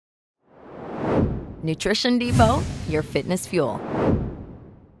Nutrition Depot, your fitness fuel.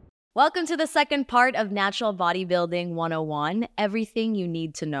 Welcome to the second part of Natural Bodybuilding 101, everything you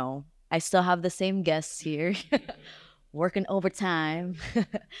need to know. I still have the same guests here, working overtime.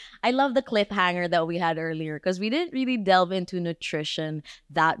 I love the cliffhanger that we had earlier because we didn't really delve into nutrition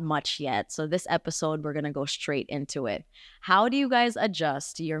that much yet. So this episode, we're going to go straight into it. How do you guys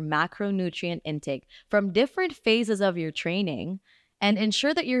adjust your macronutrient intake from different phases of your training and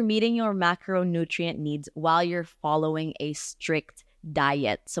ensure that you're meeting your macronutrient needs while you're following a strict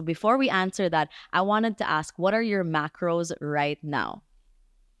diet? So before we answer that, I wanted to ask, what are your macros right now?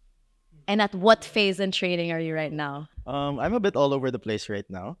 And at what phase in training are you right now? I'm a bit all over the place right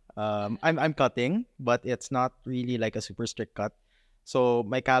now. I'm cutting, but it's not really like a super strict cut. So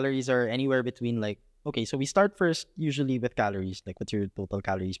my calories are anywhere between so we start first usually with calories, like what's your total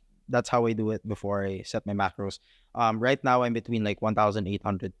calories. That's how I do it before I set my macros. Right now I'm between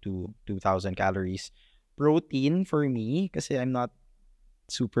 1,800 to 2,000 calories. Protein for me, kasi I'm not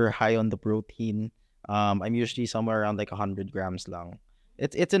super high on the protein. I'm usually somewhere around 100 grams lang.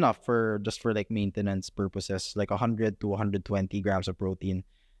 It's enough for maintenance purposes, 100 to 120 grams of protein.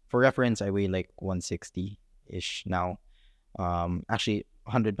 For reference, I weigh 160-ish now. Actually,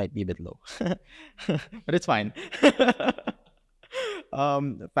 100 might be a bit low, but it's fine.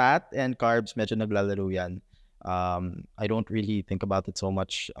 Fat and carbs, medyo naglalaro yan. I don't really think about it so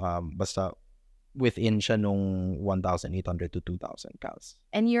much. Basta within siya nung 1,800 to 2,000 calories.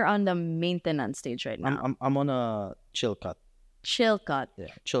 And you're on the maintenance stage right now. I'm on a chill cut. Chill cut. Yeah,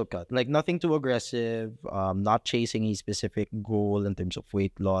 chill cut. Nothing too aggressive. Not chasing a specific goal in terms of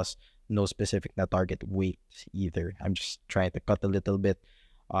weight loss. No specific na target weight either. I'm just trying to cut a little bit.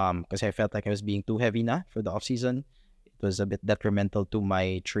 Because I felt like I was being too heavy na for the off season. It was a bit detrimental to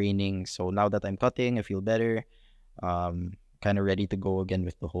my training. So now that I'm cutting, I feel better. Kind of ready to go again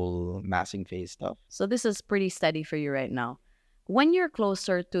with the whole massing phase stuff. So this is pretty steady for you right now. When you're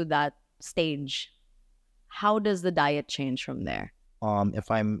closer to that stage, how does the diet change from there? If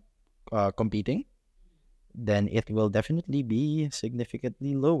I'm competing, then it will definitely be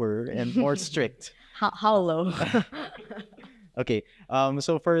significantly lower and more strict. How low? Okay.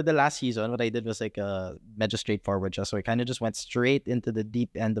 So for the last season, what I did was medyo straightforward siya. So I kind of just went straight into the deep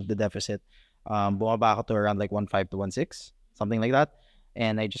end of the deficit. Bumaba ako to around 1.5 to 1.6, something like that.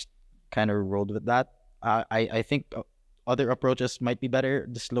 And I just kind of rolled with that. I think other approaches might be better,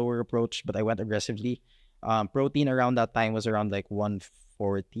 the slower approach, but I went aggressively. Protein around that time was around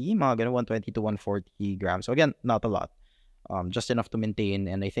 140, mga ganun, 120 to 140 grams. So again, not a lot. Just enough to maintain.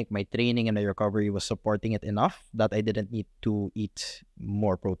 And I think my training and my recovery was supporting it enough that I didn't need to eat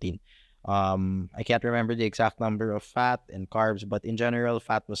more protein. I can't remember the exact number of fat and carbs, but in general,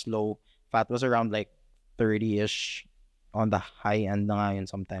 fat was low. Fat was around 30-ish on the high end na ngayon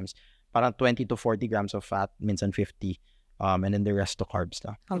sometimes. Parang 20 to 40 grams of fat, minsan 50. And then the rest to carbs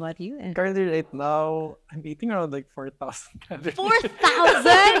na. How about you? Currently right now, I'm eating around 4,000 calories.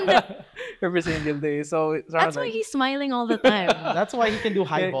 4,000? Every single day. So it's That's why he's smiling all the time. That's why he can do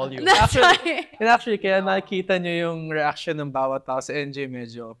high volume. That's why. And actually, kaya nakikita nyo yung reaction ng bawat tao. Sa NJ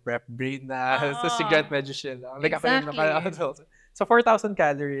medyo prep brain na. So si Grant medyo chill lang. Exactly. So 4,000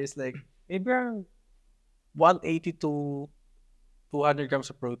 calories, maybe around 180 to 200 grams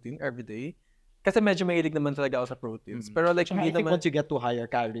of protein every day. Kasi medyo mahilig naman talaga ako sa proteins. Pero I think once you get to higher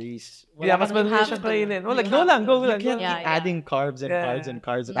calories, mas madali siyang kainin. Go lang. You can't keep adding carbs and carbs and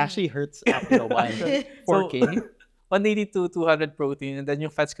carbs. It actually hurts after a while. 4K. 180 to 200 protein, and then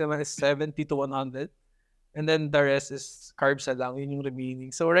yung fats ko naman is 70 to 100. And then the rest is carbs na lang, yun yung remaining.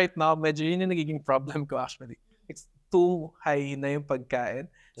 So right now, medyo yun yung nagiging problem ko actually. It's too high na yung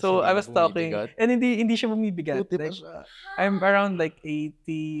pagkain. So I was talking, and hindi siya bumibigat. I'm around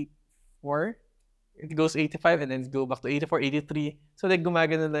 84. It goes 85 and then go back to 84, 83. So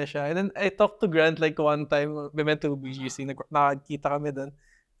gumagana na siya. And then I talked to Grant one time, we went to BGC, nakakita kami doon.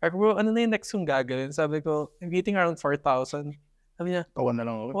 Like, bro, ano na yung next kong gagawin? Sabi ko, I'm eating around 4,000. Sabi niya, kawan na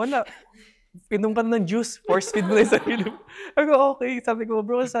lang ako. Wala. Pinom ka na ng juice, force feed mo na yung sarili mo. Sabi ko, okay. Sabi ko,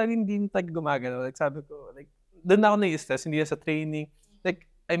 bro, sabi hindi gumagana. Sabi ko, doon na ako na-stress, hindi na sa training.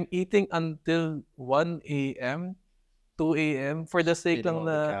 I'm eating until 1 a.m., 2 a.m. for the sake lang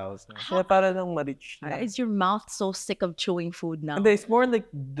na para lang ma-reach na. Is your mouth so sick of chewing food now? And it's more like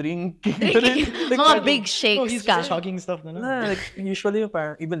drinking. Mga big shakes he's ka. just chugging stuff na. Usually,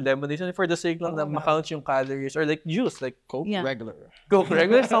 parang even lemonade, for the sake lang na ma-count yung calories. Or juice, Coke regular. Coke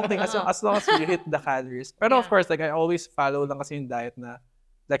regular, something as long as you hit the calories. Pero of course, I always follow lang kasi yung diet na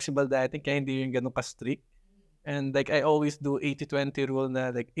flexible dieting, kaya hindi yung ganun ka-strict. And I always do 80-20 rule na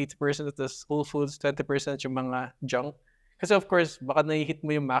 80% of the whole foods, 20% yung mga junk. Kasi of course, baka nai-hit mo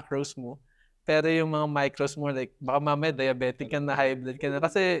yung macros mo, Pero yung mga micros mo, like, baka mamaya diabetic ka na, high blood ka na.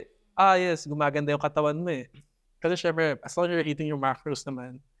 Kasi, yes, gumaganda yung katawan mo eh. Kasi syempre, as long as you're hitting your macros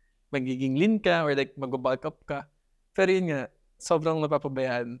naman, magiging lean ka or like mag-bulk up ka. Pero yun nga, sobrang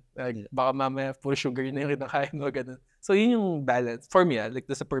napapabayaan. Like, baka mamaya puro sugar na yung kinakain mo, ganun. So yun yung balance. For me, like,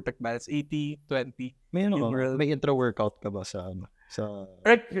 that's a perfect balance. 80-20. May ano Yung ka? real- May intro workout ka ba sa ano? Sa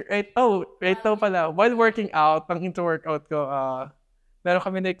Right now pala, while working out, pang intro workout ko, meron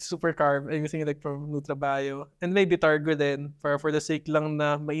kami like super carb, I'm using it like from Nutrabio, and maybe Targo din, for the sake lang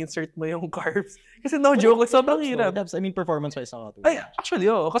na ma-insert mo yung carbs. Kasi no joke, sobrang hirap. I mean, performance-wise na Ay, actually,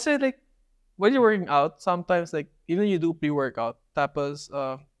 kasi like, when you're working out, sometimes like, even you do pre-workout, tapos,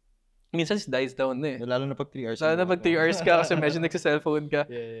 minsan it dies down na eh. Lalo na pag 3 hours. Lalo na pag 3 hours ka kasi medyo nagsa-cellphone ka.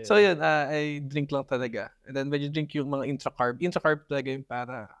 Yeah. So yun, I drink lang talaga. And then when you drink yung mga intra-carb talaga yung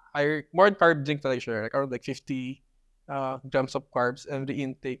para more carb drink talaga siya. Like around like 50 grams of carbs every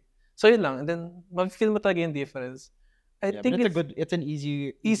intake. So yun lang. And then ma-feel mo talaga yung difference. I think it's an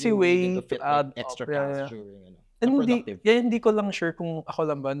easy way to fit add extra up, calories during And productive. hindi ko lang sure kung ako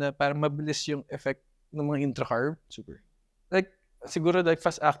lang ba na parang mabilis yung effect ng mga intra-carb. Super. Like, siguro like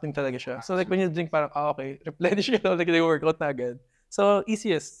fast acting talaga siya. So like when you drink parang, okay, replenish ka like workout na agad. So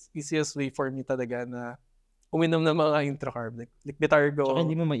easiest way for me talaga na uminom ng mga intra-carb. Like Bitargo. Tsaka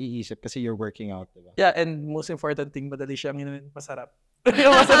hindi mo maiisip kasi you're working out, diba? Yeah, and most important thing, madali siyang inumin. Masarap.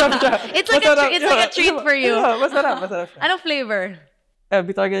 Masarap siya. It's like a treat for you. Yeah, masarap siya. Anong flavor?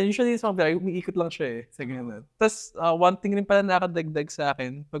 Bitargo, usually sa mga umiikot lang siya eh. Sa ganun. Tapos, one thing rin pala nakadagdag sa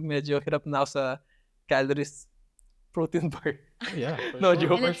akin, pag medyo hirap na ako sa calories, protein bar. Yeah. No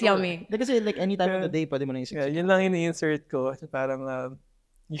joke. And it's yummy. Kasi like any time of the day, pwede mo na isip. Yeah, yun lang ini-insert ko. Parang,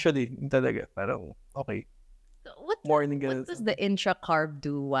 usually, yun talaga. Parang, okay. Morning What does the intra-carb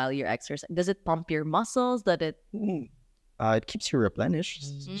do while you're exercising? Does it pump your muscles? Does it... It keeps you replenished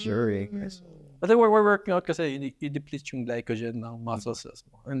during. Kasi we're working out kasi you deplete yung glycogen ng muscles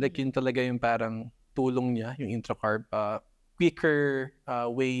mo. And like yun talaga yung parang tulong niya, yung intra-carb. Quicker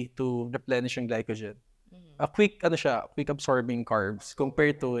way to replenish yung glycogen. Quick absorbing carbs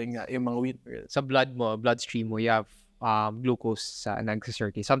compared to yung mga wheat bread. Sa bloodstream mo, you have glucose sa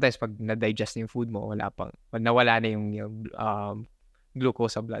nagsisirculate. Sometimes pag na-digest na yung food mo, pag nawala na yung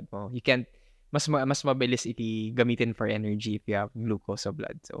glucose sa blood mo, you can't, mas mabilis gamitin for energy if you have glucose sa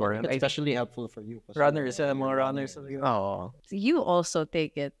blood. So, It's especially helpful for you. Runners, mga runners. Oh, you also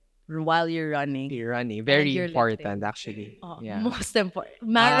take it while you're running. very you're important lifting. actually. Yeah. Most important.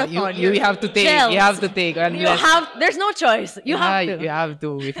 Marathon. You have to take. Gels. You have to take. There's no choice. You have to. You have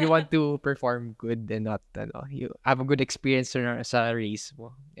to. If you want to perform good and not, you have a good experience sa race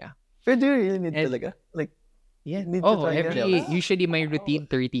mo. Yeah. But do you really need talaga? Like, yeah. Need to try Usually my routine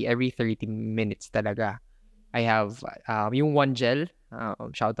every 30 minutes talaga. I have yung one gel.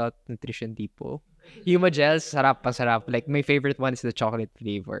 Shout out Nutrition Depot. Yung mga gels, sarap. Like my favorite one is the chocolate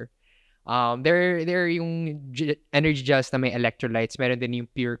flavor. There yung energy gels na may electrolytes, meron din yung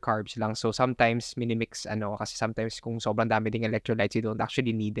pure carbs lang. So sometimes minimix kasi sometimes kung sobrang dami ding electrolytes, you don't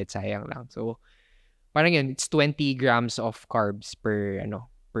actually need it, sayang lang. So parang yun, it's 20 grams of carbs per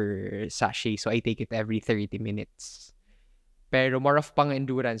sachet. So I take it every 30 minutes. Pero more of pang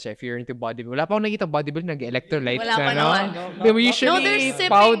endurance if you're into bodybuilding. Wala pa akong nakita bodybuilding nag-electrolytes. Wala pa naman. Usually, they're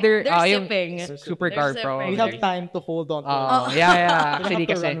sipping. powder. They're Yung sipping. super They're carb sipping. We have time to hold on to it. Yeah. Actually, Actually,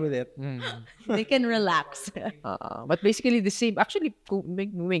 kasi... run with it. They can relax. But basically, the same. Actually,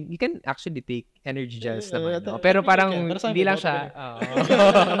 you can actually take energy gels naman. No? Pero parang hindi lang siya...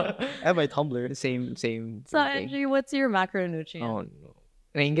 I have my tumbler. Same So, Andrew, what's your macronutrient? Oh, no.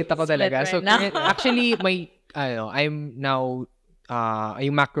 Nainggit ako talaga. Split So, right now. actually, I'm now,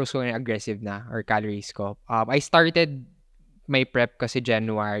 yung macros ko na aggressive na, or calories ko. I started my prep kasi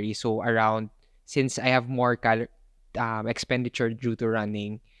January. So, since I have more expenditure due to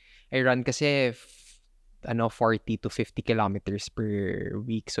running, I run kasi 40 to 50 kilometers per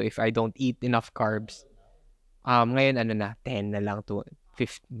week. So, if I don't eat enough carbs, ngayon 10 na lang to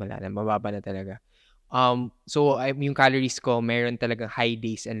 50, wala na, mababa na talaga. So yung calories ko, meron talagang high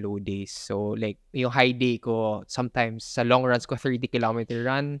days and low days. So like yung high day ko, sometimes sa long runs ko 30 kilometer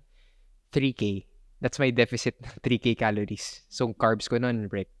run, 3K. That's my deficit, 3K calories. So carbs ko noon,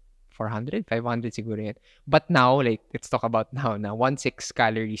 400, 500 siguro yan. But now, like let's talk about now, 16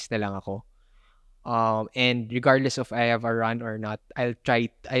 calories na lang ako. And regardless of I have a run or not, I'll try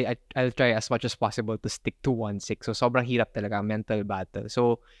as much as possible to stick to 16. So sobrang hirap talaga, mental battle.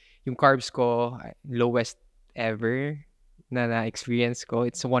 So yung carbs ko, lowest ever na experience ko,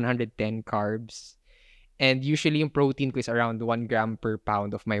 it's 110 carbs. And usually yung protein ko is around 1 gram per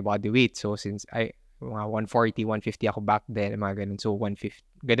pound of my body weight. So since mga 140, 150 ako back then, mga ganun. So 150,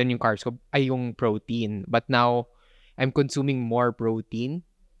 ganun yung carbs ko, ay yung protein. But now, I'm consuming more protein.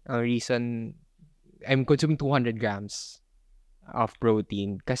 Ang reason, I'm consuming 200 grams of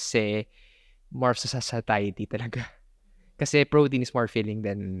protein kasi more sa satiety talaga. Kasi protein is more filling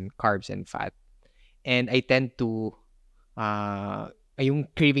than carbs and fat. And I tend to, yung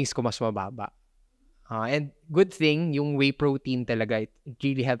cravings ko mas mababa. And good thing, yung whey protein talaga, it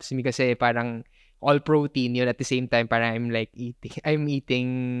really helps me kasi parang all protein yun at the same time parang I'm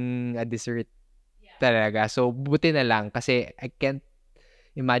eating a dessert talaga. So buti na lang kasi I can't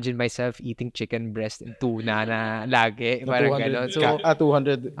imagine myself eating chicken breast and tuna na lagi. Parang gano'n. So,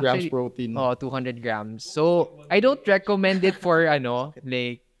 200 grams actually, protein. 200 grams. So, I don't recommend it for,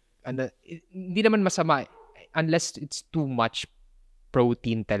 hindi naman masama unless it's too much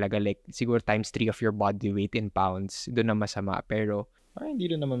protein talaga. Like, siguro times 3 of your body weight in pounds. Doon na masama. Pero,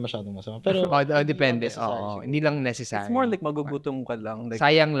 hindi rin naman masyadong masama. Pero, depende. Hindi lang necessary. It's more like magugutom ka lang. Like,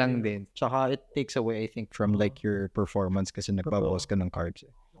 sayang lang din. Tsaka it takes away, I think, from like your performance kasi nagbabawas ka ng carbs.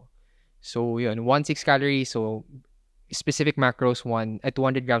 So, yun. 1.6 calories. So, specific macros,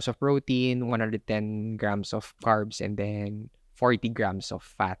 200 grams of protein, 110 grams of carbs, and then 40 grams of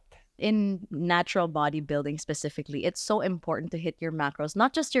fat. In natural bodybuilding specifically, it's so important to hit your macros,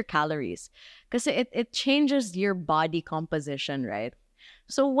 not just your calories, because it changes your body composition, right?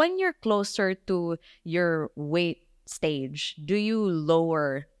 So when you're closer to your weight stage, do you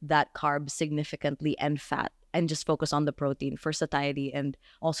lower that carb significantly and fat and just focus on the protein for satiety and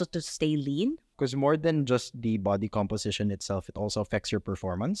also to stay lean? Because more than just the body composition itself, it also affects your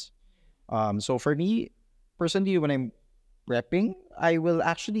performance. So for me, personally, when I'm prepping, I will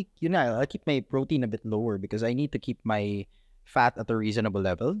actually, I'll keep my protein a bit lower because I need to keep my fat at a reasonable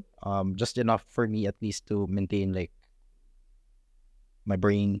level. Just enough for me at least to maintain like my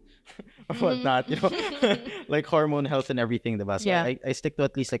brain, whatnot, like hormone health and everything, diba? So Yeah. I stick to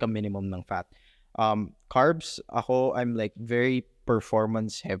at least like a minimum ng fat. Carbs, I'm like very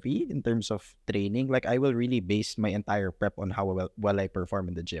performance heavy in terms of training. Like I will really base my entire prep on how well I perform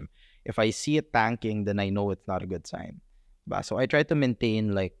in the gym. If I see it tanking, then I know it's not a good sign. Diba? So I try to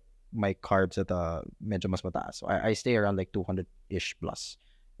maintain like my carbs at medyo mas mataas. So I stay around like 200-ish plus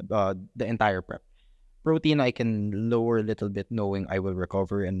the entire prep. Protein, I can lower a little bit knowing I will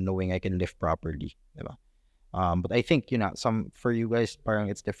recover and knowing I can lift properly. Diba? But I think, for you guys, parang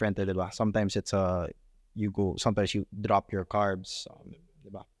it's different. Diba? Sometimes it's sometimes you drop your carbs.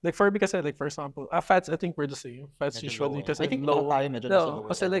 Diba? like for because like for example, fats, I think we're the same. Fats Medyo usually low. because I think low. tayo medyo nasa No, lower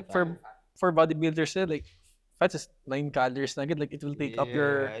kasi side like tayo. for bodybuilders, like fats is 9 calories na agad. Like it will take up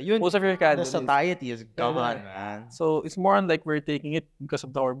Yun, most of your the calories. satiety is gone, Yeah. man. So it's more on like we're taking it because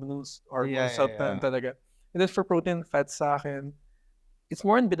of the hormones Yeah, talaga. And then for protein, fats sa akin, it's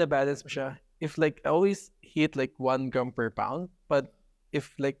more on binabalance mo siya. If like I always hit like 1 gram per pound, but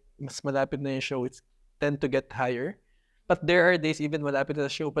if like mas malapit na yung show, it's tend to get higher. But there are days even malapit na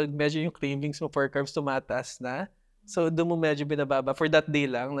show, pag medyo yung cravings mo for carbs tumataas na, so doon mo medyo binababa for that day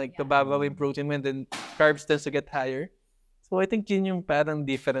lang, like nababa yung protein mo and then carbs tends to get higher. So I think yun yung parang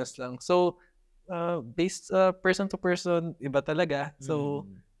difference lang. So based person to person, iba talaga. So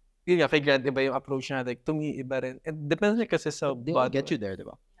yun nga, kay Grant, iba yung approach niya. Like, to me, iba rin. And depends rin kasi sa They all body. get you there,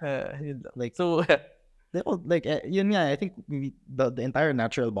 diba? Yun lang. Like, So, they all, like, yun nga, I think the entire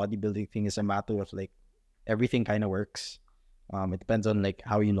natural bodybuilding thing is a matter of like everything kind of works. It depends on like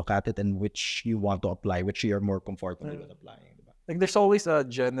how you look at it and which you want to apply, which you're more comfortable with applying. Diba? like, there's always a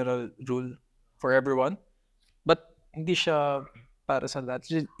general rule for everyone. But, hindi siya para sa lahat.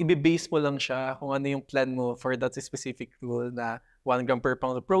 Ibe-base mo lang siya kung ano yung plan mo for that specific rule na 1 gram per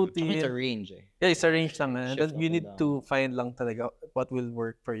pound of protein. It's a range, eh. Yeah, it's a range lang. Shift You up need and to find lang talaga what will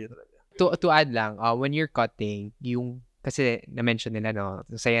work for you talaga. To add lang, when you're cutting, kasi na-mention nila, no,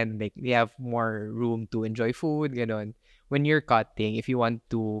 sayan, like, you have more room to enjoy food, ganon. When you're cutting, if you want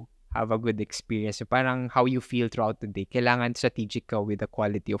to have a good experience, parang how you feel throughout the day, kailangan strategic ka with the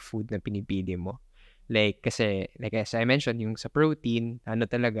quality of food na pinipili mo. Like, kasi, like as I mentioned, yung sa protein,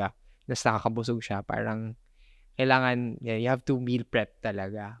 talaga, nas nakakabusog siya, parang, kailangan, you have to meal prep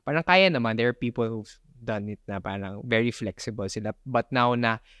talaga. Parang kaya naman, there are people who've done it na parang very flexible sila. But now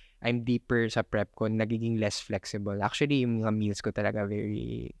na I'm deeper sa prep ko, nagiging less flexible. Actually, yung mga meals ko talaga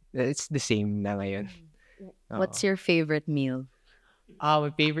it's the same na ngayon. What's your favorite meal?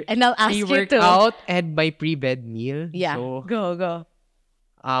 My favorite, And I'll ask you too. pre-workout and my pre-bed meal. Yeah, So, go.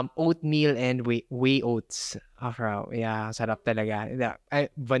 oatmeal and whey oats. Yeah, sarap talaga.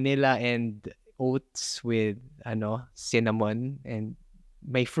 Vanilla and oats with cinnamon and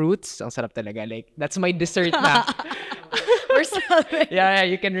my fruits. Ang sarap talaga. Like, that's my dessert na. Or something. Yeah,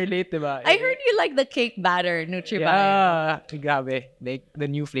 you can relate, diba? I heard you like the cake batter, Nutri-Bio. Yeah, grabe. Like, the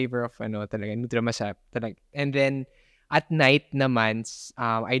new flavor of talaga, Nutri-Masarap. Talaga. And then, at night naman,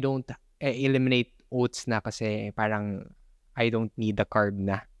 I don't eliminate oats na kasi parang I don't need the carb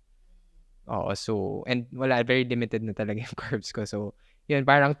na. Oo, so, and wala, very limited na talaga yung carbs ko. So, yun,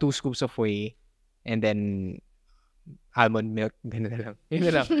 parang 2 scoops of whey, and then, almond milk, gano'n na lang. Yun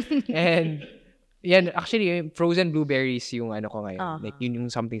na lang. And, yan, actually, yung frozen blueberries yung ko ngayon. Like, yun yung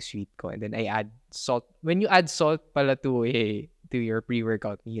something sweet ko. And then, I add salt. When you add salt pala to your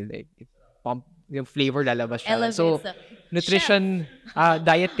pre-workout meal, like, it pump, yung flavor lalabas siya. Elevates So, the- nutrition,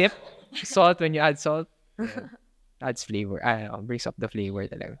 diet tip, salt, when you add salt, adds flavor. Brings up the flavor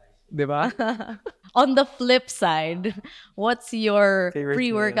talaga. Diba? On the flip side, what's your Favorite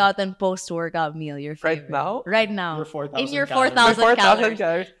pre-workout and post-workout meal? Your favorite? Right now? Right now. Your 4,000 In your calories. 4,000 calories.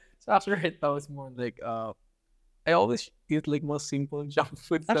 calories. So actually right now it's more like I always eat like most simple junk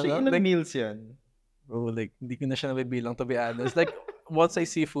foods. Actually, na lang. ilang Like, meals yan? bro, like hindi ko na siya nabibilang, to be honest. Like once I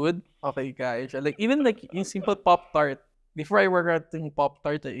see food, okay kain siya. Like even like yung simple Pop-Tart. Before I work out yung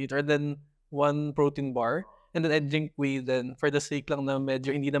Pop-Tart I eat, or then one protein bar. And then I drink whey then for the sake lang na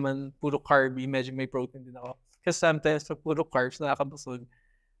medyo hindi naman puro carby, medyo may protein din ako. Kasi sometimes pag puro carbs nakakabusog,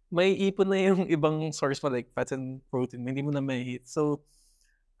 may ipon na yung ibang source mo like fats and protein, hindi mo na may hit. So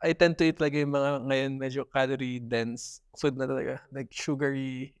I tend to eat like yung mga ngayon medyo calorie dense food na talaga, like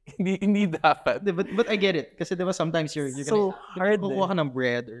sugary, hindi dapat. But I get it. Kasi diba sometimes you're So hard kukuha ka ng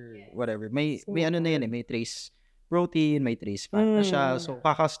bread or whatever. May ano na yan may trace protein, may trace fat na siya. So,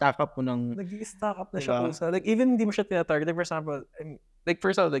 kaka-stack up mo ng... Nag-stack up na siya Diba? kusa. Like, even hindi mo siya tinatarget. Like,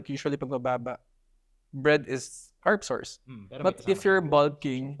 for example, like, usually pag mababa, bread is carb source. But if you're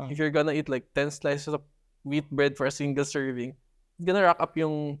bulking, if you're gonna eat like 10 slices of wheat bread for a single serving, it's gonna rack up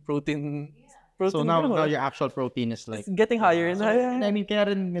yung protein. So, now your actual protein is like... It's getting higher and higher. I mean,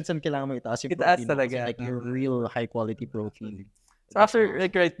 kaya rin minsan kailangan mo itaas yung Itaas protein. mo talaga. kasi like your real high-quality protein. So after,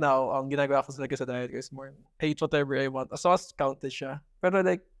 like right now, ang ginagawa ko sa diet ko is more, I eat whatever I want. As long as counted siya. Pero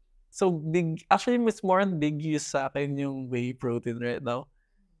like, so big, actually, it's more on big use sa akin yung whey protein right now.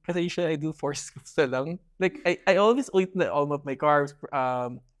 Kasi usually I do 4 scoops na lang. Like, I always eat all of my carbs,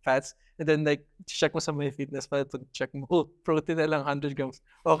 fats, and then like, check mo sa my fitness pala to check mo, protein na lang, 100 grams.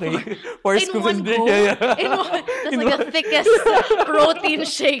 Okay, 4 In scoops one and go? drink. Yeah. In one, that's like the thickest protein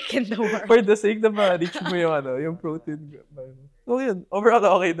shake in the world. For the sake na ma-reach mo yung protein. So yun, overall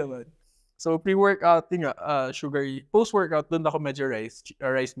okay naman. So pre-workout, sugary. Post-workout, doon ako medyo rice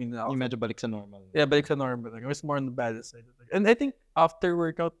meal na ako. Yung medyo balik sa normal. Yeah, balik sa normal. Like, it was more on the balance side. And I think after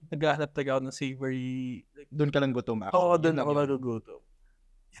workout, naghahanap talaga ako ng savory. Like, Doon ka lang gutom. oo, Yun doon lang ako yun. nagugutom.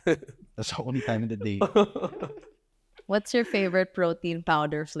 That's the only time in the day. What's your favorite protein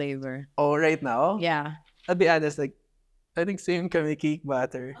powder flavor? Oh, right now? Yeah. I'll be honest, like, I think same kami cake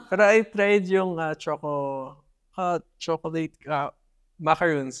batter. Pero I tried yung chocolate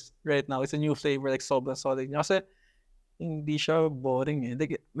macaroons right now. It's a new flavor, like sobrang solid. Kasi hindi siya boring eh.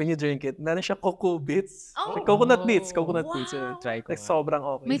 Like, when you drink it, meron siya cocoa bits. Oh. Like, coconut bits. Wow. Yeah. Try ko. Like, sobrang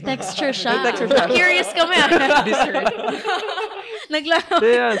okay. May texture siya. May texture siya. Curious kami. Naglaro.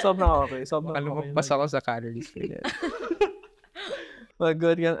 Yeah, sobrang okay. Sobrang Alam mo, okay. pas ako sa calories ko yan. But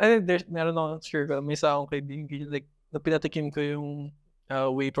good yan. I think meron akong sure ko. May isa akong kaibigan, like, na pinatikim ko yung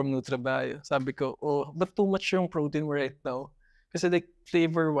whey from Nutri-Bio. Sabi ko, but too much yung protein mo right now. Kasi like,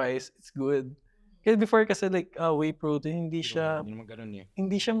 flavor-wise, it's good. Kasi before kasi like, whey protein, hindi siya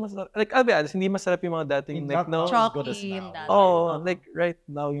masarap. Like, I'll be honest, hindi masarap yung mga dating, like, no? Chalky. Oh, like, right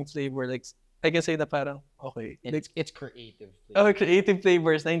now, yung flavor, like, I can say na parang, okay. Like, It's creative. creative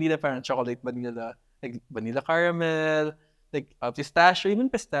flavors na hindi na parang chocolate, vanilla, like, vanilla caramel, like, pistachio,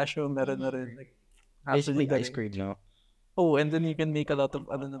 even pistachio, meron na rin. Like, Basically absolutely ice cream, no? Oh, and then you can make a lot of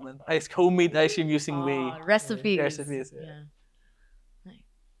homemade ice cream using whey. Recipes. Yeah.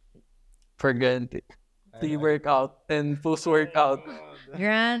 Forget it. Pre-workout and post-workout.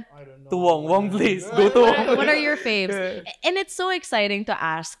 Grant, To Wong, please. Go to Wong. what are your faves? And it's so exciting to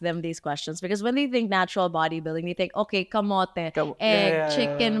ask them these questions because when they think natural bodybuilding, they think, okay, kamote, egg, Yeah.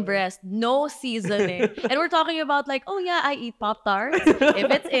 chicken breast, no seasoning. And we're talking about like, oh yeah, I eat Pop-Tarts. If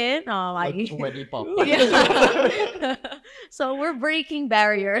it's in, I eat. Sweaty pop. Yeah. So we're breaking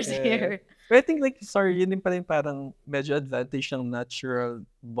barriers here. But I think like, sorry, yun din pala yung parang medyo advantage ng natural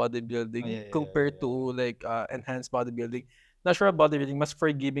bodybuilding compared to like enhanced bodybuilding. Natural bodybuilding, mas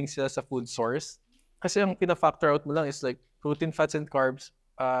forgiving sila sa food source. Kasi ang pina-factor out mo lang is like protein, fats, and carbs.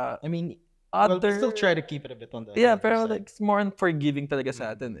 I mean, Other... we'll still try to keep it a bit on the Yeah, healthy pero side. like, it's more on forgiving talaga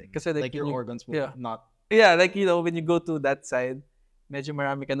sa atin eh. Kasi like your when you- organs will yeah. not. Yeah, like, when you go to that side, medyo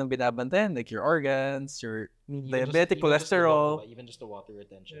marami ka nang binabantayan, like your organs, your diabetic, Even just the water, cholesterol. even just the water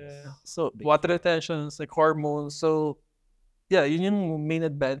retention. Yeah. So, water retentions, like hormones. So, yeah, yun yung main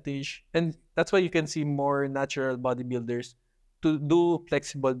advantage. And that's why you can see more natural bodybuilders to do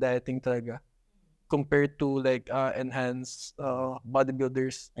flexible dieting talaga compared to like enhanced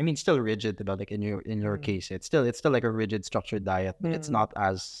bodybuilders. I mean, still rigid, diba? Like in your case, it's still like a rigid structured diet, but it's not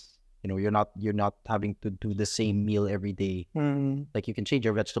as you're not having to do the same meal every day. Like you can change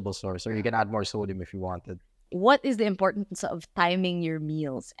your vegetable source, or you can add more sodium if you wanted. What is the importance of timing your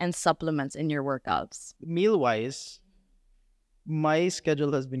meals and supplements in your workouts? Meal wise, my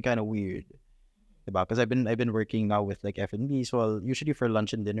schedule has been kind of weird, diba? Because I've been working now with like F&B, so usually for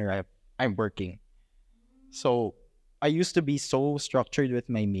lunch and dinner I'm working. So I used to be so structured with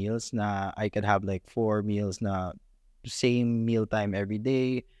my meals na I could have like 4 meals na same meal time every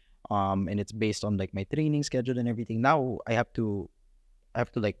day. And it's based on like my training schedule and everything. Now I have to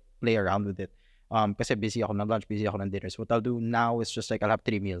like play around with it. Kasi busy ako ng lunch, busy ako ng dinner. So what I'll do now is just like I'll have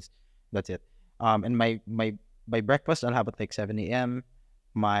 3 meals. That's it. And my breakfast I'll have at like 7 a.m.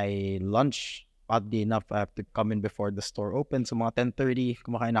 My lunch, oddly enough, I have to come in before the store opens. So mga 10:30,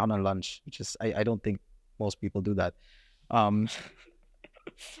 kumakain ako ng lunch, which is I don't think most people do that.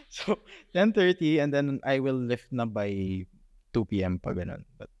 So 10:30, and then I will lift na by 2 p.m. pa ganun.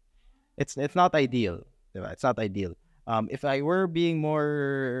 But it's not ideal, diba? It's not ideal. If I were being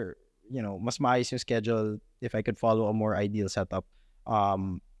more, mas maayos yung schedule, if I could follow a more ideal setup,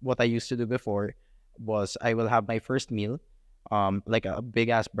 what I used to do before was I will have my first meal, like a big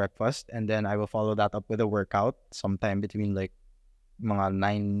ass breakfast, and then I will follow that up with a workout sometime between like mga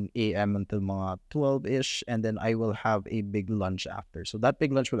 9 a.m. until mga 12-ish, and then I will have a big lunch after. So that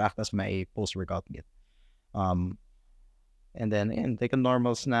big lunch will act as my post-workout meal. And then take a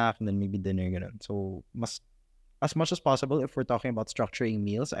normal snack, and then maybe dinner, ganun. So as much as possible, if we're talking about structuring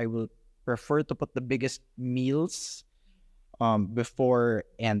meals, I will prefer to put the biggest meals before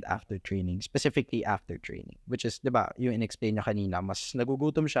and after training, specifically after training, which is, diba, yung in-explain niya kanina, mas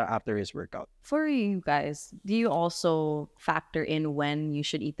nagugutom siya after his workout. For you guys, do you also factor in when you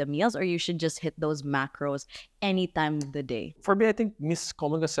should eat the meals, or you should just hit those macros any time of the day? For me, I think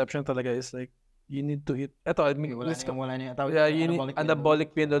common conception talaga is like you need to eat. Ito, Wala na yung tawag. yeah, you need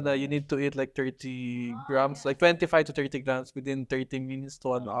anabolic window na you need to eat like 30 grams, like 25 to 30 grams within 30 minutes to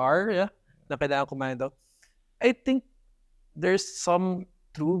 1 hour. Yeah, na kailangan kumain daw. I think there's some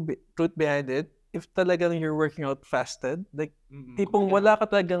truth behind it. If talagang you're working out fasted, like tipong wala ka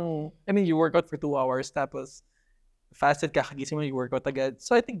talagang, I mean, you work out for 2 hours tapos fasted ka, kagising mo, you work out agad.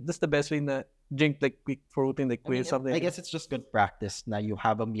 So I think that's the best way na drink like quick protein, like quick something. I guess it's just good practice na you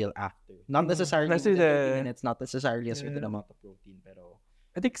have a meal after. Not necessarily Kasi within 30 minutes, not necessarily a certain amount of protein, pero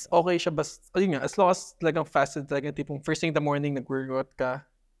I think it's okay siya, basta, yun nga, as long as talagang fasted talaga, tipong first thing in the morning, nag-workout ka,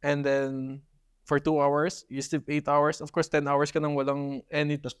 and then for 2 hours, you sleep 8 hours. Of course, 10 hours ka nang walang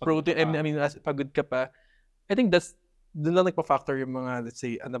any protein. I mean, pagod ka pa. I think dun lang nagpa-factor yung mga, let's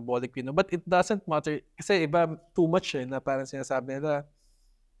say, anabolic, But it doesn't matter. Kasi iba, too much na parang sinasabi nila.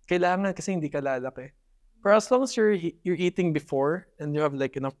 Kailangan kasi hindi ka lalaki. But as long as you're eating before and you have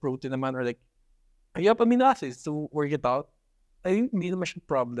like enough protein naman, or like, you have amino acids to work it out, I think hindi naman siya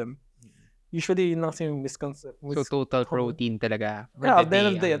problem. Usually, yun lang kasi yung misconception. So, total protein talaga. Yeah, at the end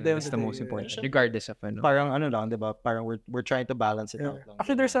of the day, That's the most important. Regardless of ano. parang ano lang, diba? Parang we're trying to balance it out lang.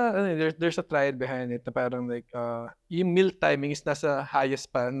 Actually, there's a triad behind it na parang like, yung meal timing is nasa highest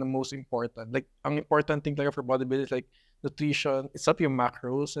pa na most important. Like, ang important thing talaga for bodybuilding is like nutrition, it's up yung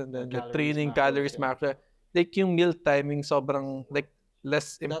macros, and then the training, calories, macro. Like, yung meal timing sobrang like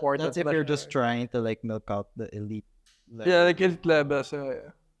less important. That's if you're just trying to like milk out the elite level. Yeah, like elite level. So,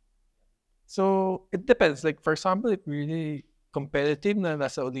 yeah. So, it depends. Like, for example, if really competitive na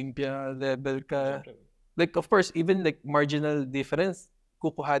nasa Olympia level ka, like, of course, even like marginal difference,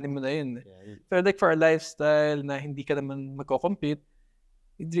 kukuhanin mo na yun. Yeah. Pero like for a lifestyle na hindi ka naman magko-compete,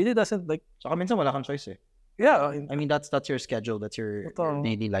 it really doesn't like, Saka minsan wala kang choice eh. yeah. I mean, that's your schedule. That's your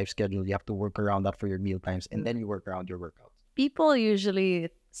daily life schedule. You have to work around that for your meal times, and then you work around your workouts. People usually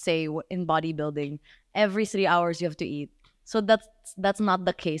say in bodybuilding, every 3 hours you have to eat. So that's not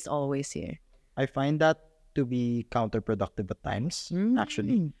the case always here. I find that to be counterproductive at times,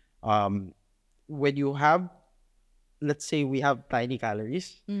 actually. When you have, let's say we have tiny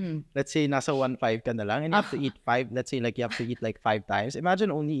calories, let's say nasa 1.5 ka na lang, and you have to eat 5, let's say like you have to eat like 5 times.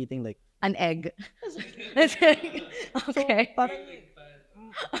 Imagine only eating like an egg. Okay. So,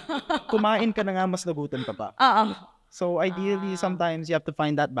 kumain ka na nga, mas nagutom ka pa. So ideally, sometimes you have to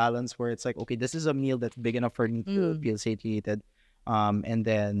find that balance where it's like, okay, this is a meal that's big enough for me to feel satiated. And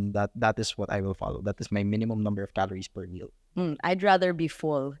then that is what I will follow. That is my minimum number of calories per meal. I'd rather be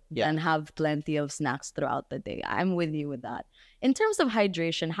full Yeah. than have plenty of snacks throughout the day. I'm with you with that. In terms of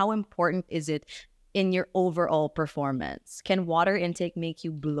hydration, how important is it in your overall performance? Can water intake make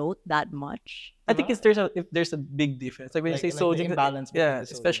you bloat that much? I think if there's a big difference. Like when you say the sodium, imbalance between yeah, the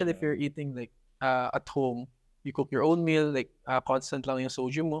sodium, especially if you're eating like at home, you cook your own meal, like constant lang yung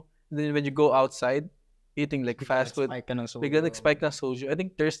sodium mo. And then when you go outside, eating like fast food, Spike ka ng bigla sodium. nag-spike na sodium. I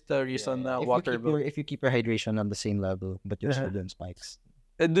think there's the reason na water bloat. If you keep your hydration on the same level, but your Yeah. sodium spikes.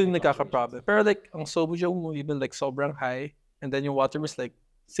 Doon nagkaka-problem. Pero like, ang sodium mo even like sobrang high, and then yung water was like,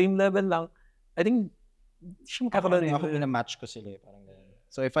 same level lang. I think, siya magkakaroon Ako match ko sila. Parang ganun.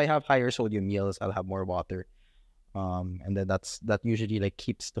 So if I have higher sodium meals, I'll have more water. And then that usually like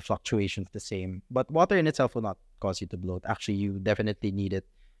keeps the fluctuations the same. But water in itself will not cause you to bloat. Actually, you definitely need it.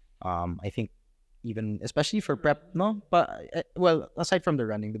 I think even especially for prep, no? Well, aside from the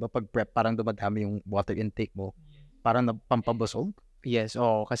running, 'di ba pag prep parang dumadami yung water intake mo. Parang pampabusog. Yes,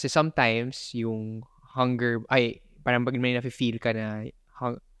 kasi sometimes yung hunger, parang pag may nafe-feel ka na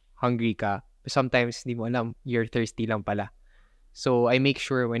hungry ka, sometimes hindi mo alam, you're thirsty lang pala. So, I make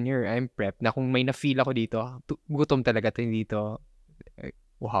sure when I'm prep na kung may na-feel ako dito, gutom talaga to dito.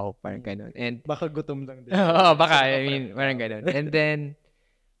 Wow, parang ganun. And, Baka gutom lang din. baka, I mean, parang ganun. And then,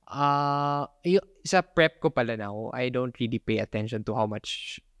 sa prep ko pala now, I don't really pay attention to how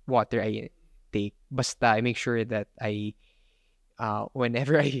much water I take. Basta, I make sure that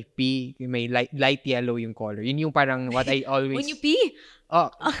whenever I pee, may light yellow yung color. Yun yung parang what I always... When you pee?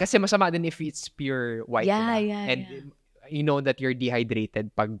 Kasi masama din if it's pure white. Yeah, diba? yeah, And you know that you're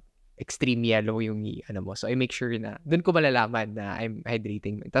dehydrated pag extreme yellow yung mo. So I make sure na dun ko malalaman na I'm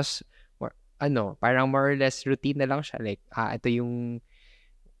hydrating. Tapos, parang more or less routine na lang siya. Like, ito yung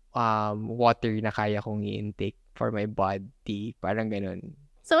water na kaya kong i-intake for my body. Parang ganun.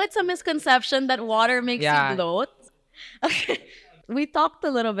 So it's a misconception that water makes you bloat? Okay. We talked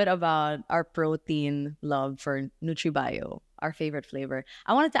a little bit about our protein love for NutriBio, our favorite flavor.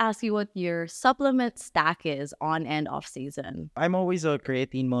 I wanted to ask you what your supplement stack is on and off season. I'm always a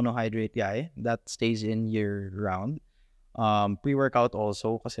creatine monohydrate guy that stays in year round. Pre-workout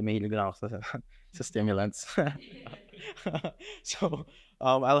also kasi mahilig na ako sa stimulants. So,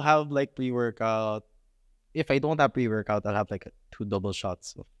 I'll have like pre-workout. If I don't have pre-workout, I'll have like 2 double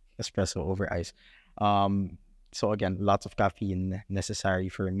shots of espresso over ice. So again, lots of caffeine necessary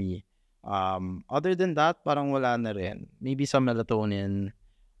for me. Other than that, parang wala na rin. Maybe some melatonin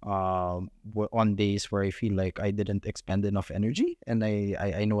on days where I feel like I didn't expend enough energy and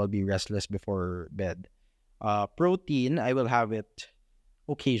I know I'll be restless before bed. Protein, I will have it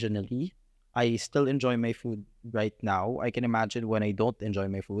occasionally. I still enjoy my food right now. I can imagine when I don't enjoy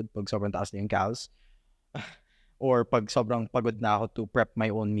my food, pag sobrang taas na yung calories, or pag sobrang pagod na ako to prep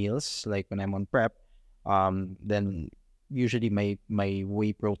my own meals, like when I'm on prep, then usually my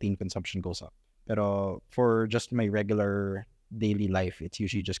whey protein consumption goes up. Pero for just my regular daily life, it's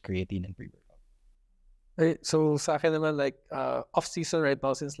usually just creatine and pre-workout. So sa akin naman, like off-season right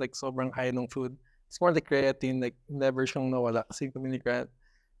now, since like sobrang high ng food, it's more like creatine, like never siyang nawala kasi kung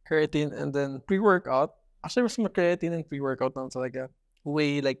creatine, and then pre-workout. Actually, mas creatine and pre-workout lang talaga.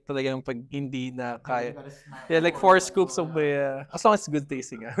 Whey, like talagang pag hindi na kaya. Yeah, like 4 scoops of whey. As long as it's good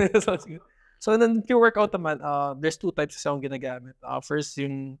tasting. As long as it's good. So then pre-workout naman, there's 2 types sa akong ginagamit. First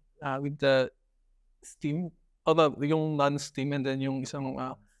yung with the steam, yung non-steam, and then yung isang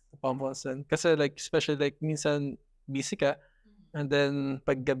pump. Kasi like, especially like minsan busy ka, and then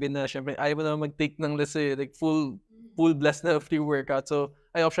pag gabi na, syempre ayaw mo na mag-take ng let's say like full blast na pre-workout. So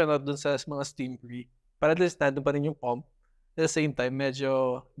I option out dun sa mga steam pre. Para at least nandun pa rin yung pump. At the same time,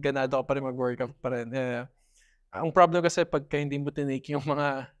 medyo ganado ka pa rin mag-workout pa rin. Yeah. Ang problem kasi pagka hindi mo tinake yung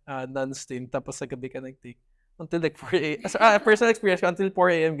mga non-steam tapos sa gabi ka nag-take until like 4 a.m. Personal experience until 4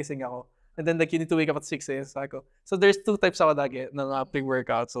 a.m. gising ako. And then like you need to wake up at 6 a.m. So there's 2 types ako lagi ng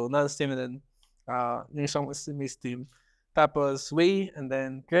pre-workout. So non-steam and then yung isang may steam. Tapos whey and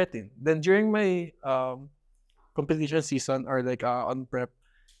then creatine. Then during my competition season or like on prep,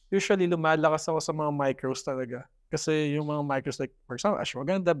 usually lumalakas ako sa mga micros talaga. Kasi yung mga micros like for example,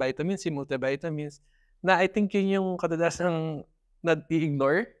 ashwagandha, vitamin C, multivitamins, na I think yun yung kadalasang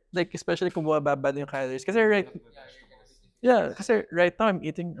na-ignore. Like especially kung bumababa na yung calories. Kasi right now I'm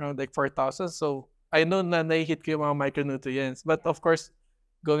eating around like 4,000. So I know na nai-hit ko yung mga micronutrients. But of course,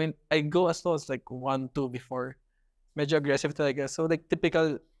 I go as low as like 1, 2 before. Medyo aggressive talaga. So like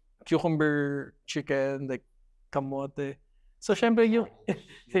typical cucumber, chicken, like kamote. So syempre yung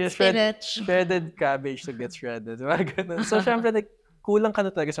shredded cabbage to get shredded. So syempre like kulang ka na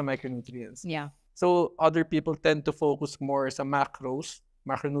talaga sa micronutrients. Yeah. So other people tend to focus more sa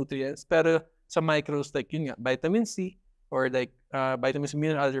macronutrients. Pero sa micros like yun nga, vitamin C, or like vitamins,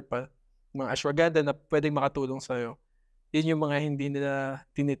 mineral, other pa, mga ashwagandha na pwedeng makatulong sa'yo. Yun yung mga hindi nila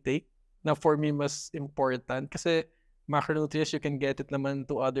tinitake na for me mas important kasi macronutrients you can get it naman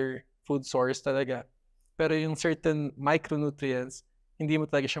to other food source talaga. Pero yung certain micronutrients, hindi mo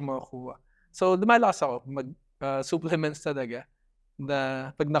talaga siya makukuha. So, lumalakas ako supplements talaga na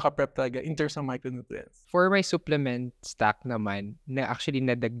pag naka-prep talaga in terms of micronutrients. For my supplement stack naman, actually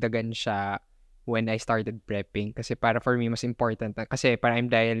nadagdagan siya when I started prepping. Kasi para for me, mas important. Kasi parang I'm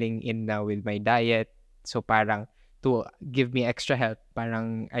dialing in now with my diet. So parang to give me extra help,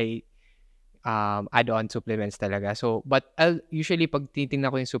 parang I add on supplements talaga. So, but usually pag titingnan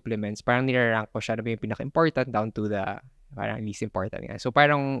ko yung supplements, parang nirarank ko siya na yung pinaka-important down to the parang least important nga. So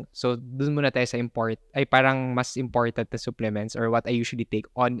parang, dun muna tayo sa parang mas important na supplements or what I usually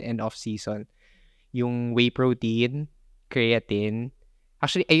take on and off season. Yung whey protein, creatine.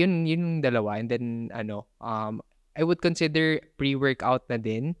 Actually, ayun yung dalawa. And then, I would consider pre-workout na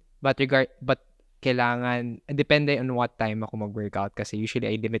din. But kailangan, depende on what time ako mag-workout kasi usually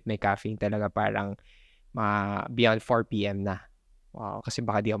I limit my caffeine talaga parang beyond 4 p.m. na. Wow, kasi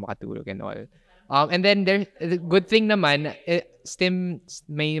baka di ako makatulog and all. And then the good thing naman,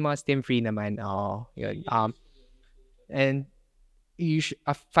 may mga steam-free naman. Yun. And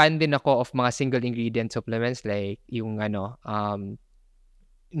a fan din ako of mga single ingredient supplements like yung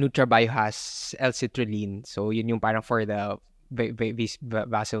NutraBio has L-citrulline. So yun yung parang for the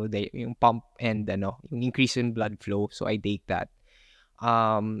vasal, yung pump and yung increase in blood flow. So I take that.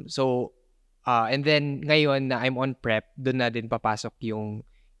 And then ngayon na I'm on prep, doon na din papasok yung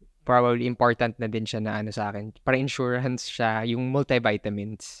probably important na din siya na sa akin. Para insurance siya, yung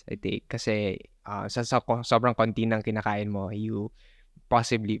multivitamins I take. Kasi sobrang konti ng kinakain mo, you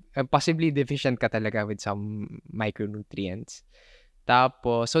possibly deficient ka talaga with some micronutrients.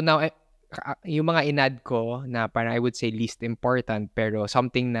 Tapos, so now, yung mga inad ko na parang I would say least important pero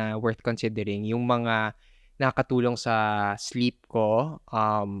something na worth considering, yung mga nakatulong sa sleep ko,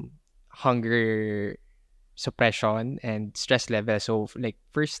 hunger suppression and stress level. So like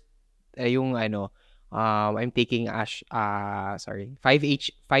first yung I'm taking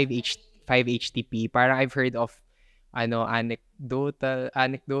 5-HTP. Parang I've heard of anecdotes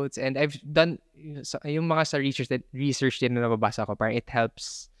and I've done yung mga sa research din na nababasa ko, parang it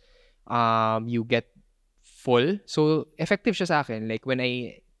helps you get full. So effective siya sa akin. Like when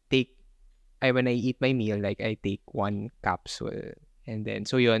I eat my meal, like I take 1 capsule. And then,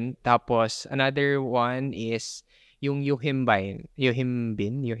 so yun. Tapos, another one is yung yohimbine.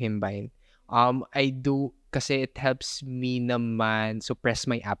 I do, kasi it helps me naman suppress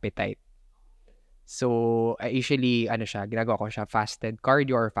my appetite. So, I usually, ginagawa ko siya, fasted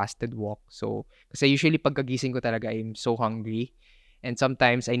cardio or fasted walk. So, kasi usually pagkagising ko talaga, I'm so hungry. And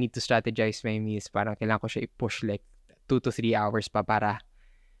sometimes, I need to strategize my meals. Parang kailangan ko siya i-push like 2 to 3 hours pa para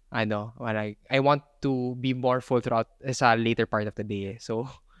I want to be more full throughout sa later part of the day. So,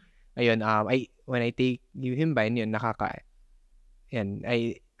 ayun, when I take yohimbine, yun, I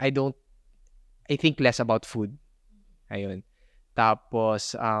think less about food. Ayun.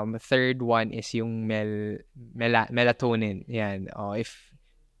 Tapos, third one is yung melatonin. Yan. If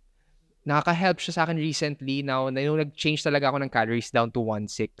nakaka-help siya sa akin recently, now, nung nag-change talaga ako ng calories down to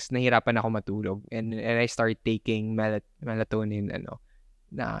 1.6, nahirapan ako matulog. And I start taking melatonin,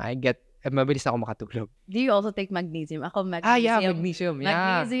 na mabilis ako makatulog. Do you also take magnesium? Ako magnesium. Magnesium.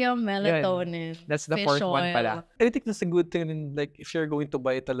 Magnesium, melatonin. Yun. That's the fourth one pala. I think that's a good thing in, like, if you're going to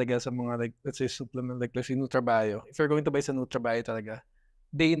buy talaga sa mga, like, let's say supplement, like, let's say NutraBio. If you're going to buy sa NutraBio talaga,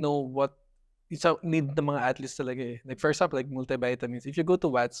 they know what it's a need ng mga athletes talaga eh. Like, for example, like, multivitamins. If you go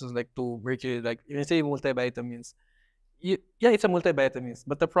to Watson's, like, to Mercury, like, if you say multivitamins, it's a multivitamins.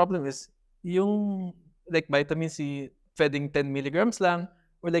 But the problem is, yung, like, vitamin C, feeding 10 milligrams lang,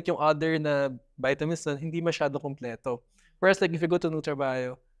 or like yung other na vitamins na hindi masyado kompleto. Whereas like if you go to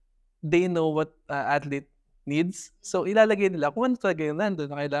NutraBio, they know what athlete needs. So ilalagay nila kung ano talaga yung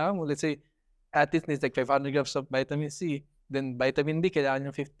nandun na kailangan mo. Let's say, athlete needs like 500 grams of vitamin C. Then vitamin B, kailangan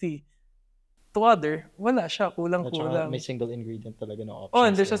yung 50. To other, wala siya. Kulang-kulang. May single ingredient talaga na options. Oh,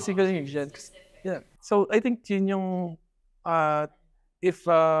 and there's a single ingredient. Yeah. So I think yun yung if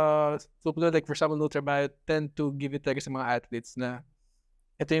supplement like for example NutraBio tend to give it talaga sa mga athletes na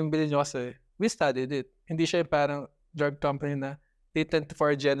ito yung bilhin nyo kasi we studied it. Hindi siya parang drug company na they tend to for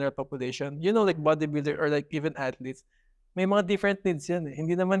a general population. You know, like bodybuilder or like even athletes, may mga different needs yan eh.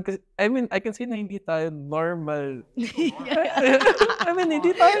 Hindi naman kasi, I mean, I can say na hindi tayo normal. Hindi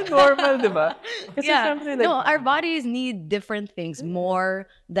tayo normal, di ba? Kasi like, no, our bodies need different things more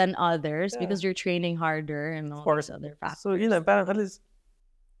than others because you're training harder and all these other factors. So, parang at least,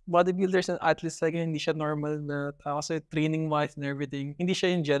 bodybuilders and athletes like hindi siya normal na tao kasi training wise and everything. Hindi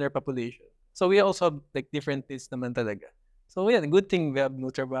siya yung general population. So we also have like different needs naman talaga. So yeah, good thing we have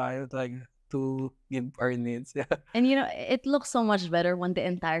Nutrabio talaga to give our needs. Yeah. And it looks so much better when the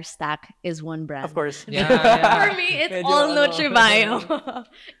entire stack is one brand. Of course. Yeah. For me, it's Medyo all ano. Nutribio.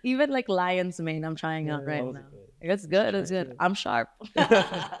 Even like Lion's Mane, I'm trying out right now. It's good. It's good. I'm sharp.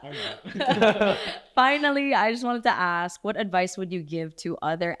 Finally, I just wanted to ask, what advice would you give to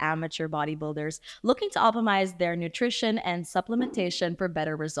other amateur bodybuilders looking to optimize their nutrition and supplementation for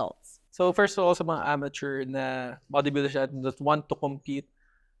better results? So first of all, sa mga amateur na bodybuilders that want to compete,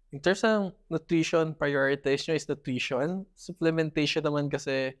 in terms of nutrition, prioritize nyo is nutrition. Supplementation naman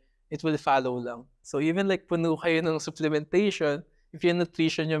kasi, it will follow lang. So even like puno kayo ng supplementation, if yung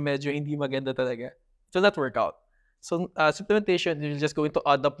nutrition nyo medyo hindi maganda talaga, it will not work out. So supplementation, you're just going to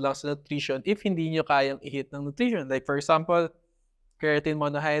add up lang sa nutrition if hindi nyo kayang i-hit ng nutrition. Like for example, creatine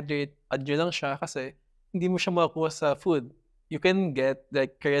monohydrate, add nyo lang siya kasi hindi mo siya makakuha sa food. You can get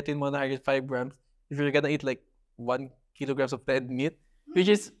like creatine monohydrate 5 grams if you're gonna eat like 1 kilograms of red meat, which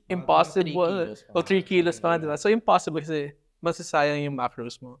is impossible. O 3 kilos pa, diba? So impossible kasi masasayang yung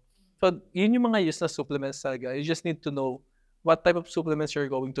macros mo. So yun yung mga use na supplements talaga. You just need to know what type of supplements you're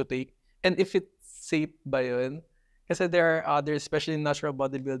going to take and if it's safe ba yun. Kasi there are others, especially in natural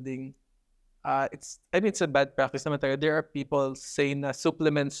bodybuilding, it's a bad practice naman talaga. There are people saying na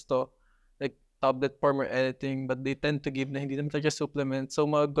supplements to, like tablet form or anything, but they tend to give na hindi naman talaga supplements. So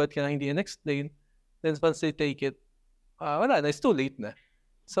mag-gut ka na hindi in-explain. Then once they take it, wala na, it's too late na.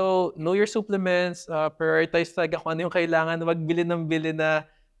 So know your supplements, prioritize talaga kung ano yung kailangan, magbili ng bili na,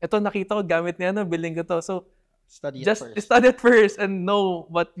 ito nakita ko, gamit niya, bilhin ko to. So study it first and know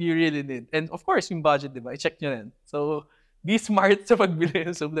what you really need. And of course, yung budget, diba? I-check nyo rin. So, be smart sa pagbili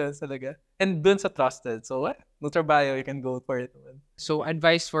ng supplements talaga. And dun sa trusted. So, Nutrabio, you can go for it. So,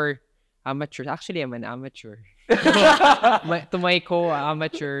 advice for amateurs. Actually, I'm an amateur. To my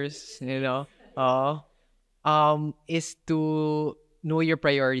co-amateurs, is to know your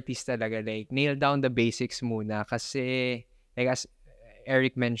priorities talaga. Like, nail down the basics muna. Kasi, like, as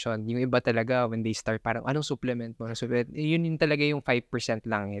Eric mentioned, yung iba talaga when they start parang anong supplement mo? Yun talaga yung 5%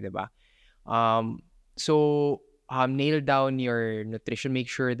 lang diba? So nail down your nutrition, make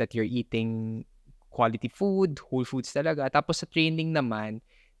sure that you're eating quality food, whole foods talaga. Tapos sa training naman,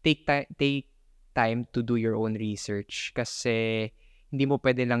 take time to do your own research kasi hindi mo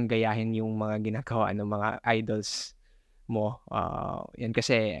pwede lang gayahin yung mga ginagawa ng mga idols mo. Yan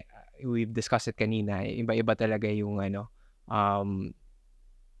kasi we've discussed it kanina, iba-iba talaga yung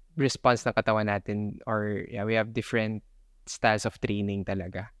response ng katawan natin or we have different styles of training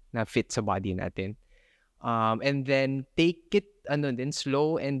talaga na fit sa body natin. And then take it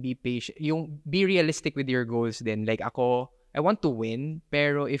slow and be patient. Yung be realistic with your goals din. Like ako, I want to win,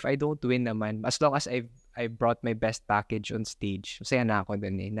 pero if I don't win naman, as long as I brought my best package on stage, masaya na ako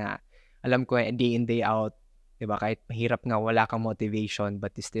dun na alam ko day in day out, diba, kahit mahirap nga, wala kang motivation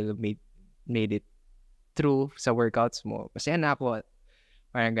but you still made it through sa workouts mo. Masaya na ako.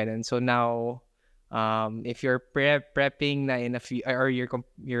 Parang ganun. So now, if you're prepping na in a few, or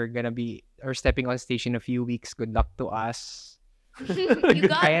you're gonna be, or stepping on stage in a few weeks, good luck to us.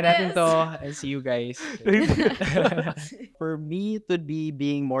 You got Kaya natin this. to. I'll see you guys. For me, it would be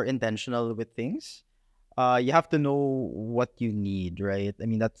being more intentional with things. You have to know what you need, right? I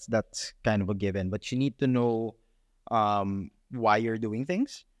mean, that's kind of a given, but you need to know why you're doing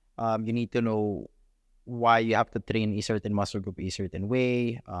things. You need to know why you have to train a certain muscle group a certain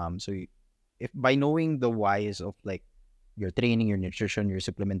way. If by knowing the whys of like your training, your nutrition, your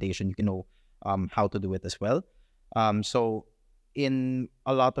supplementation, you can know how to do it as well. So in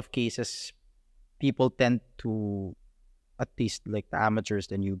a lot of cases, people tend to, at least like the amateurs,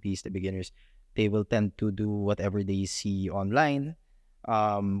 the newbies, the beginners, they will tend to do whatever they see online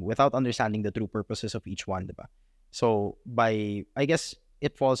without understanding the true purposes of each one, diba? So I guess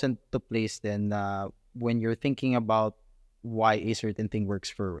it falls into place then when you're thinking about why a certain thing works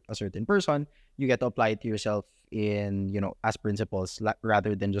for a certain person, you get to apply it to yourself in, as principles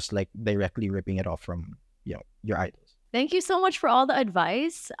rather than just like directly ripping it off from, your idols. Thank you so much for all the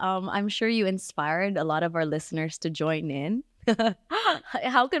advice. I'm sure you inspired a lot of our listeners to join in.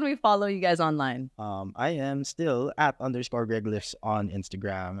 How can we follow you guys online? I am still at _Greglifts on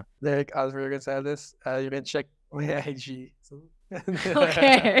Instagram. Like Alfredo Gonzalez, you can check my IG. So.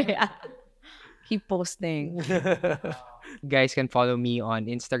 Okay. Yeah. Keep posting. You guys can follow me on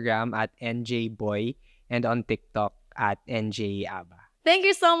Instagram at NJBoy and on TikTok at NJAba. Thank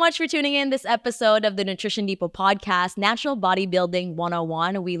you so much for tuning in this episode of the Nutrition Depot podcast, Natural Bodybuilding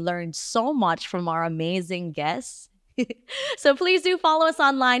 101. We learned so much from our amazing guests. So please do follow us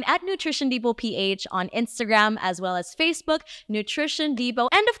online at Nutrition Depot PH on Instagram as well as Facebook, Nutrition Depot.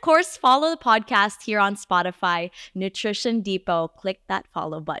 And of course, follow the podcast here on Spotify, Nutrition Depot. Click that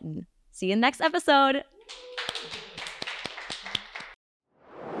follow button. See you in the next episode.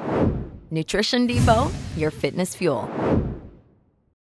 Nutrition Depot, your fitness fuel.